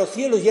alabado en los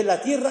cielos y en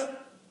la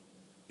tierra,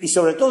 y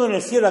sobre todo en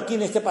el cielo aquí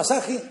en este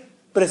pasaje,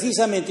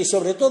 precisamente y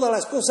sobre todas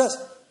las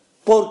cosas,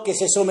 porque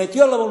se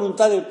sometió a la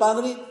voluntad del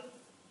Padre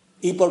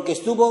y porque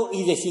estuvo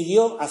y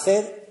decidió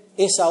hacer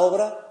esa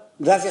obra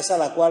gracias a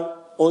la cual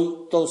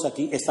hoy todos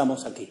aquí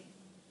estamos aquí.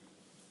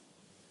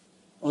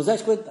 ¿Os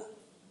dais cuenta?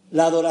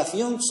 La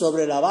adoración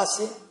sobre la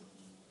base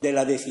de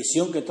la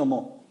decisión que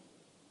tomó.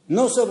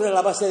 No sobre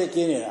la base de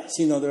quién era,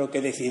 sino de lo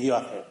que decidió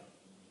hacer.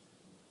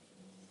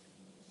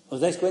 ¿Os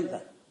dais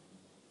cuenta?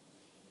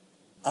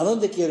 ¿A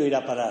dónde quiero ir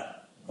a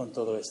parar con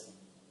todo esto?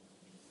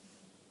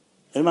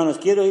 Hermanos,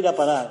 quiero ir a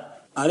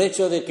parar al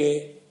hecho de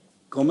que,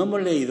 como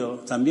hemos leído,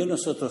 también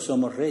nosotros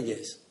somos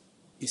reyes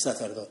y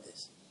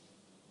sacerdotes.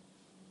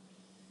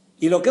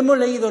 Y lo que hemos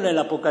leído en el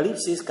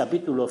Apocalipsis,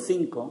 capítulo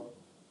 5,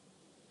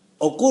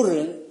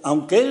 ocurre,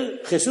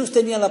 aunque Jesús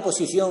tenía la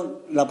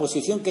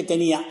posición que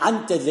tenía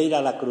antes de ir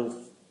a la cruz,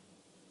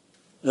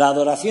 la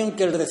adoración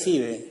que Él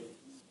recibe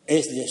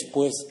es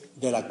después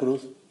de la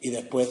cruz y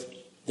después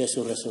de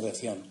su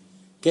resurrección.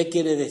 ¿Qué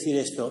quiere decir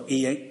esto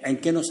y en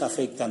qué nos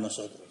afecta a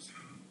nosotros?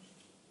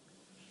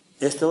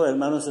 Esto,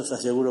 hermanos, os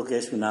aseguro que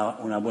es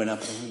una buena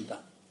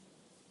pregunta.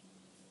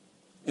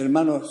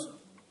 Hermanos,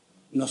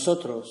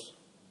 nosotros,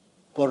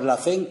 por la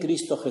fe en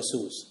Cristo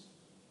Jesús,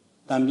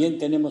 también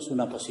tenemos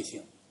una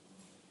posición.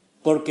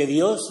 Porque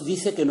Dios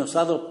dice que nos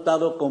ha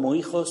adoptado como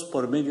hijos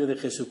por medio de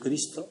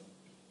Jesucristo.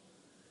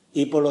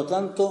 Y por lo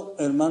tanto,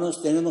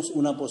 hermanos, tenemos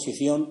una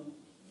posición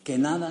que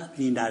nada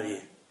ni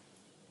nadie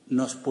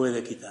nos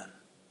puede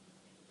quitar.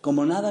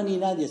 Como nada ni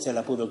nadie se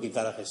la pudo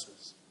quitar a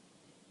Jesús.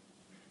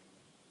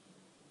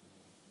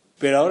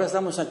 Pero ahora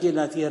estamos aquí en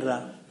la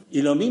tierra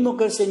y lo mismo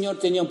que el Señor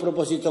tenía un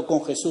propósito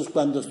con Jesús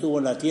cuando estuvo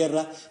en la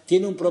tierra,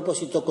 tiene un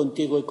propósito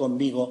contigo y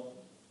conmigo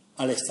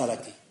al estar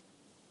aquí.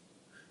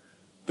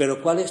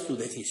 Pero ¿cuál es tu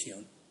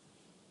decisión?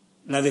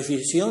 La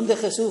decisión de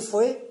Jesús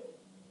fue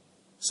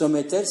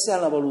someterse a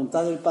la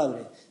voluntad del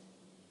Padre.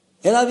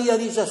 Él había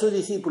dicho a sus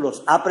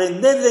discípulos: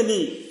 aprended de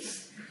mí,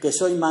 que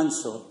soy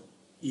manso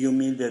y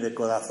humilde de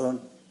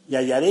corazón, y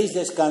hallaréis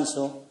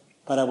descanso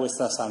para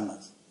vuestras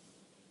almas.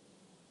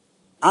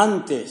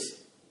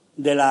 Antes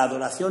de la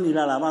adoración y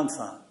la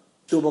alabanza,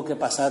 tuvo que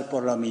pasar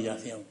por la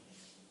humillación,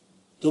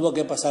 tuvo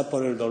que pasar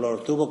por el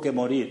dolor, tuvo que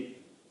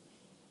morir.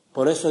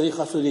 Por eso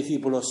dijo a sus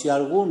discípulos: si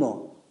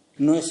alguno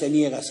no se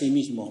niega a sí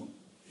mismo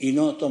y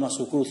no toma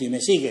su cruz y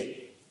me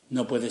sigue,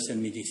 no puede ser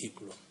mi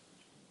discípulo.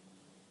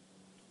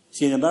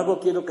 Sin embargo,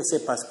 quiero que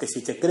sepas que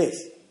si te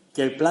crees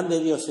que el plan de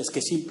Dios es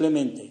que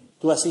simplemente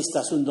tú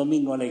asistas un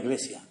domingo a la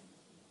iglesia,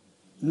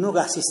 no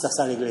asistas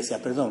a la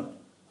iglesia,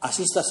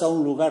 asistas a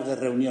un lugar de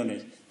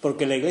reuniones,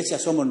 porque la iglesia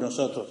somos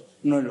nosotros,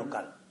 no el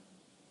local.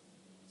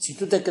 Si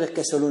tú te crees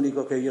que eso es lo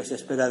único que Dios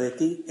espera de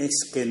ti,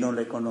 es que no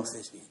le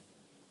conoces bien.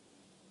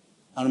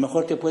 A lo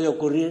mejor te puede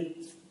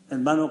ocurrir,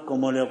 hermano,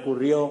 como le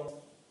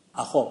ocurrió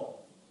a Job.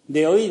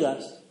 De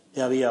oídas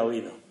te había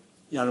oído,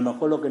 y a lo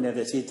mejor lo que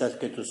necesitas es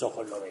que tus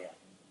ojos lo vean.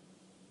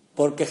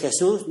 Porque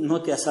Jesús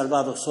no te ha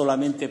salvado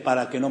solamente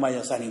para que no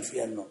vayas al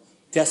infierno.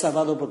 Te ha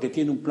salvado porque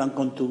tiene un plan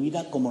con tu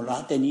vida como lo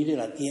ha tenido y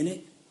la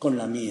tiene con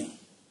la mía.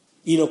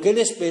 Y lo que Él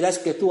espera es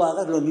que tú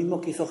hagas lo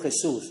mismo que hizo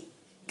Jesús,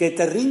 que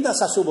te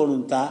rindas a su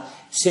voluntad.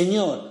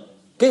 Señor,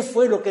 ¿qué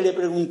fue lo que le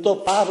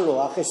preguntó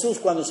Pablo a Jesús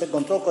cuando se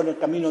encontró con el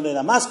camino de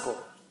Damasco?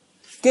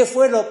 ¿Qué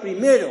fue lo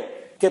primero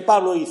que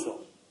Pablo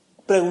hizo?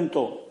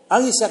 Preguntó.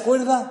 ¿Alguien se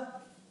acuerda?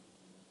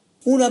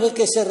 Una vez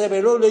que se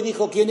reveló, le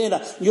dijo quién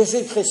era. Yo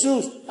soy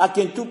Jesús, a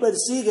quien tú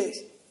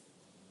persigues.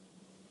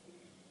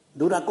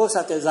 Dura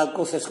cosa te da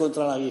cosas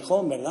contra el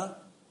aguijón, ¿verdad?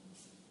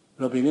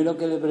 Lo primero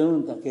que le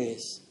pregunta, ¿qué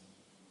es?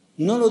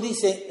 No lo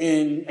dice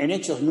en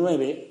Hechos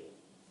 9,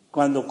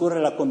 cuando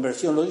ocurre la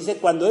conversión, lo dice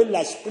cuando él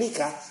la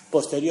explica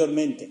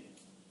posteriormente.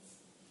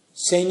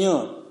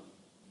 Señor,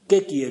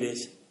 ¿qué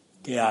quieres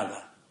que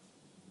haga?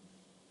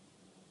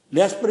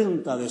 ¿Le has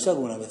preguntado eso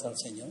alguna vez al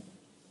Señor?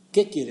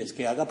 ¿Qué quieres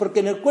que haga?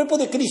 Porque en el cuerpo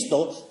de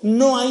Cristo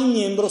no hay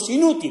miembros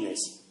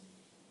inútiles.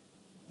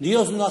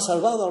 Dios no ha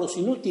salvado a los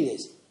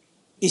inútiles.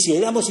 Y si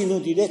éramos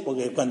inútiles,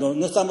 porque cuando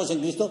no estamos en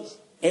Cristo,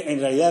 en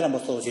realidad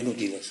éramos todos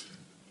inútiles.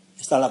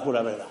 Esta es la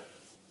pura verdad.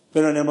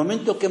 Pero en el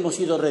momento que hemos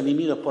sido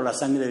redimidos por la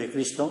sangre de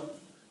Cristo,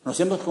 nos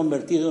hemos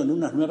convertido en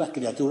unas nuevas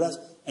criaturas,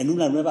 en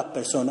unas nuevas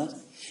personas.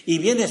 Y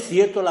bien es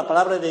cierto, la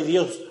palabra de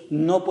Dios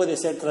no puede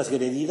ser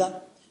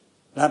transgredida,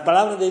 la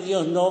palabra de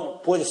Dios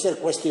no puede ser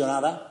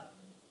cuestionada.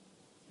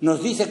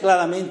 Nos dice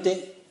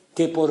claramente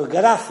que por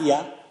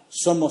gracia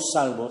somos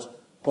salvos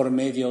por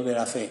medio de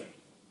la fe.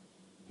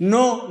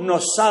 No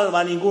nos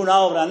salva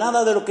ninguna obra,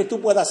 nada de lo que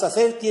tú puedas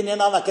hacer tiene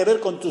nada que ver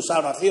con tu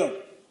salvación,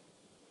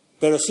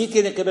 pero sí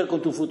tiene que ver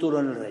con tu futuro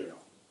en el reino.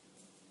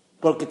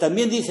 Porque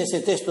también dice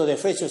ese texto de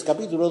Efesios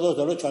capítulo 2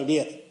 del 8 al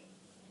 10,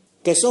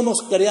 que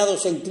somos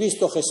creados en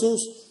Cristo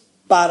Jesús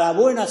para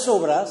buenas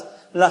obras,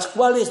 las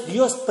cuales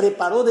Dios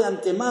preparó de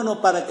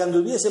antemano para que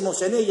anduviésemos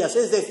en ellas.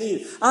 Es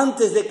decir,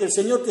 antes de que el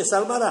Señor te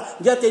salvara,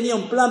 ya tenía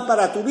un plan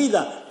para tu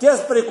vida. ¿Te has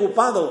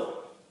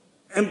preocupado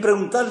en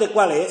preguntarle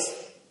cuál es?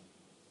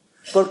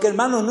 Porque,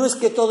 hermano, no es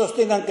que todos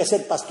tengan que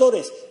ser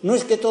pastores, no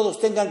es que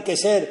todos tengan que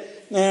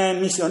ser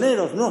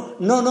misioneros,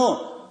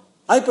 no.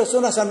 Hay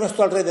personas a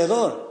nuestro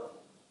alrededor.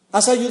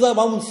 Has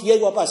ayudado a un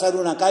ciego a pasar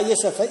una calle,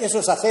 eso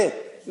es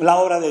hacer la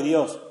obra de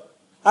Dios.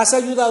 Has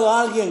ayudado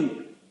a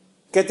alguien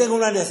que tenga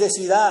una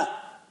necesidad.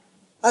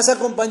 Has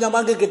acompañado a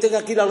alguien que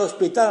tenga que ir al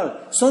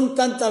hospital. Son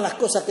tantas las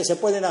cosas que se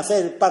pueden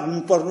hacer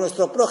por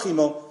nuestro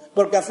prójimo,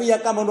 porque al fin y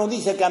al cabo no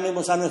dice que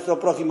amemos a nuestro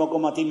prójimo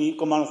como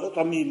a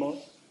nosotros mismos.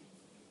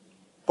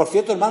 Por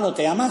cierto, hermano,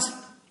 ¿te amas?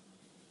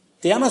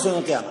 ¿Te amas o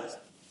no te amas?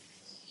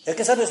 Es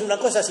que sabes una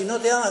cosa, si no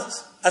te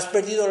amas, has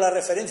perdido la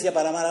referencia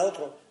para amar a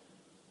otro.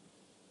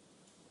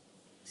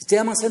 Si te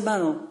amas,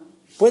 hermano,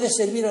 puedes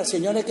servir al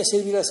Señor, hay que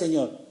servir al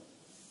Señor.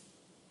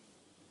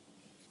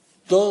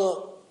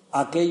 Todo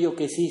aquello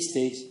que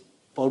hicisteis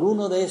por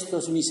uno de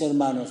estos mis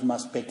hermanos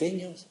más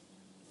pequeños,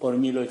 por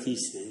mí lo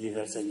hicisteis,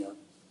 dice el Señor.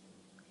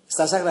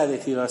 ¿Estás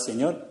agradecido al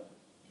Señor?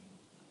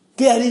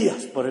 ¿Qué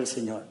harías por el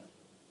Señor?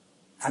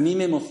 A mí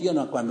me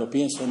emociona cuando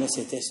pienso en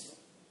ese texto,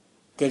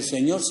 que el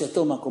Señor se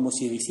toma como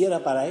si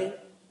hiciera para Él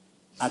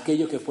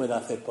aquello que pueda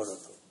hacer por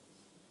otro.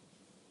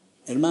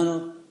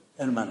 Hermano,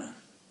 hermana,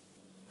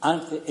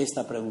 hazte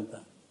esta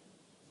pregunta.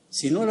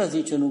 Si no le has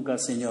dicho nunca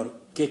al Señor,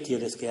 ¿qué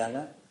quieres que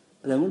haga?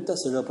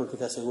 Pregúntaselo porque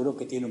te aseguro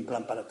que tiene un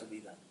plan para tu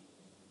vida.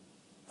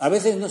 A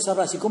veces no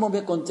sabrás, ¿y cómo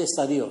me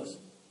contesta Dios?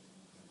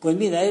 Pues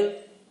mira, Él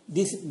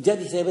ya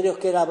dice Hebreos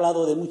que Él ha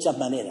hablado de muchas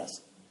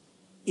maneras.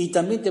 Y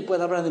también te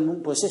puede hablar de,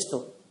 pues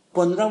esto,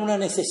 pondrá una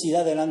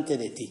necesidad delante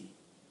de ti.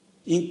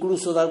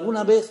 Incluso de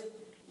alguna vez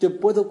te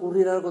puede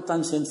ocurrir algo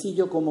tan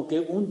sencillo como que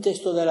un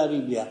texto de la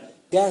Biblia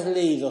que has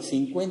leído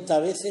 50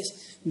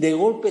 veces, de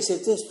golpe ese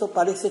texto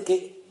parece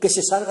que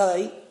se salga de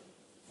ahí,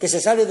 que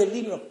se sale del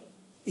libro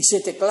y se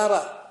te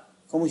clava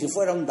como si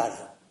fuera un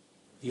dardo.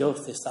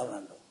 Dios te está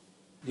hablando.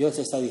 Dios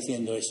te está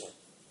diciendo eso.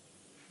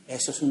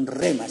 Eso es un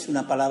rema, es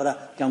una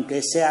palabra que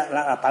aunque sea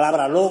la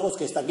palabra logos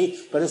que está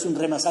aquí, pero es un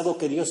rema, es algo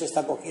que Dios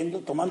está cogiendo,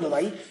 tomando de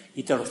ahí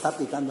y te lo está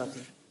aplicando a ti.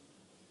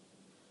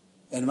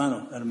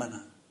 Hermano,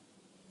 hermana,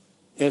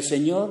 el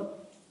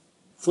Señor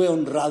fue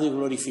honrado y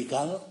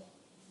glorificado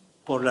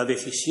por la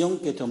decisión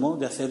que tomó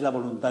de hacer la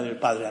voluntad del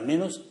Padre, al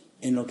menos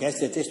en lo que a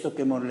este texto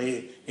que hemos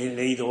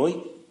leído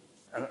hoy,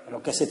 a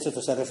lo que a este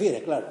texto se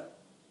refiere, claro.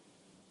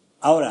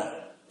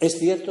 Ahora, es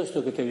cierto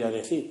esto que te voy a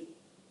decir.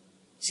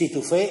 Si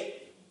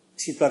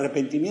tu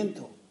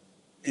arrepentimiento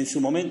en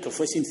su momento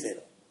fue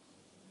sincero,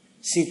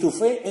 si tu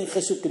fe en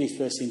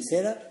Jesucristo es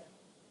sincera,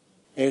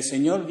 el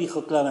Señor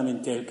dijo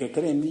claramente, el que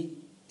cree en mí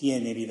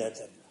tiene vida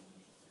eterna.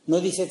 No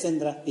dice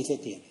tendrá, dice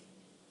tiene.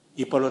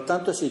 Y por lo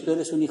tanto, si tú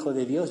eres un hijo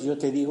de Dios, yo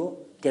te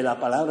digo que la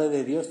palabra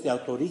de Dios te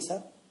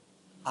autoriza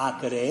a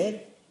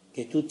creer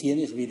que tú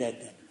tienes vida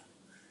eterna.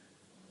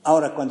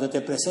 Ahora, cuando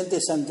te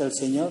presentes ante el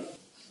Señor,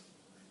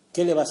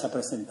 ¿qué le vas a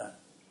presentar?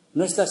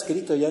 No está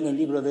escrito ya en el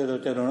libro de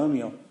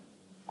Deuteronomio,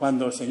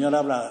 cuando el Señor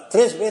habla,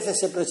 3 veces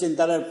se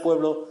presentará el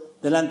pueblo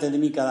delante de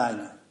mí cada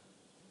año.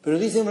 Pero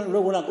dice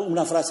luego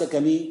una frase que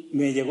a mí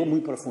me llegó muy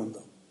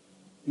profundo.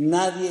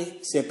 Nadie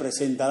se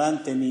presentará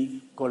ante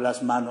mí con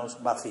las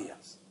manos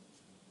vacías.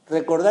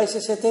 ¿Recordáis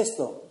ese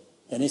texto?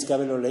 Tenéis que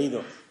haberlo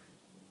leído.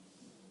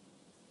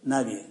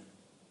 Nadie.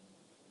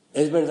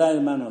 Es verdad,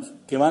 hermanos,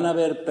 que van a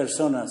haber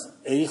personas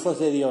e hijos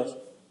de Dios,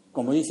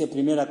 como dice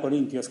 1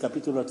 Corintios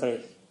capítulo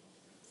 3,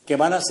 que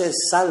van a ser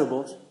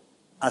salvos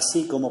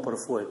así como por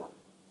fuego.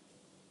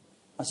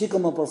 Así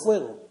como por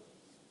fuego.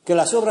 Que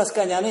las obras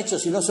que hayan hecho,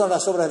 si no son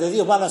las obras de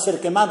Dios, van a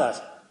ser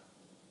quemadas.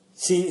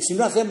 Si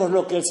no hacemos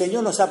lo que el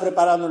Señor nos ha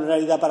preparado en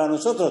realidad para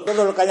nosotros,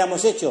 todo lo que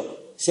hayamos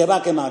hecho se va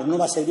a quemar, no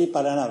va a servir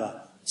para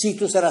nada. Sí,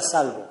 tú serás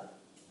salvo.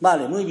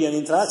 Vale, muy bien,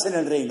 entrarás en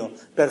el reino.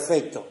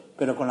 Perfecto,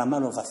 pero con las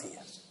manos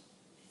vacías.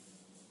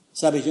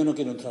 ¿Sabes? Yo no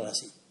quiero entrar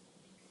así.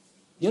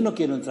 Yo no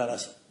quiero entrar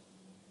así.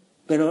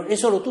 Pero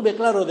eso lo tuve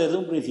claro desde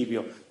un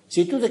principio.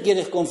 Si tú te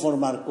quieres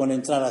conformar con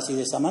entrar así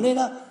de esa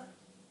manera,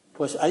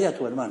 pues allá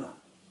tu hermano.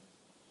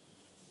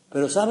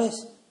 Pero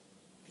 ¿sabes?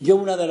 Yo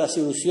una de las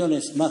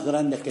ilusiones más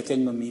grandes que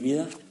tengo en mi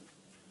vida,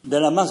 de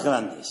las más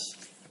grandes,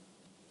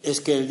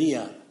 es que el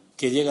día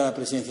que llegue a la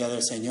presencia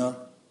del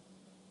Señor,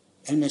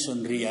 Él me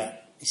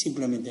sonría y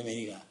simplemente me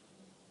diga,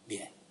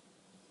 bien,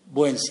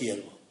 buen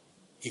siervo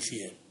y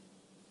fiel.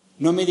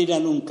 No me dirá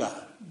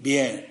nunca,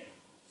 bien,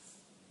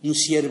 un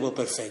siervo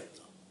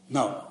perfecto.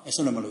 No,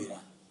 eso no me lo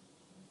dirá,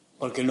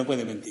 porque Él no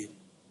puede mentir.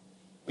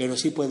 Pero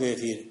sí puede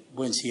decir,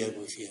 buen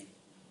siervo y fiel.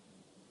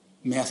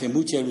 Me hace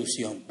mucha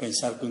ilusión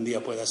pensar que un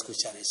día pueda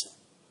escuchar eso.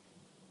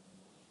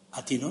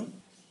 ¿A ti no?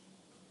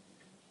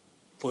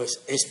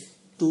 Pues es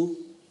tu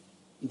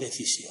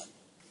decisión.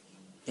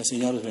 Que el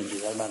Señor los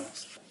bendiga,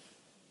 hermanos.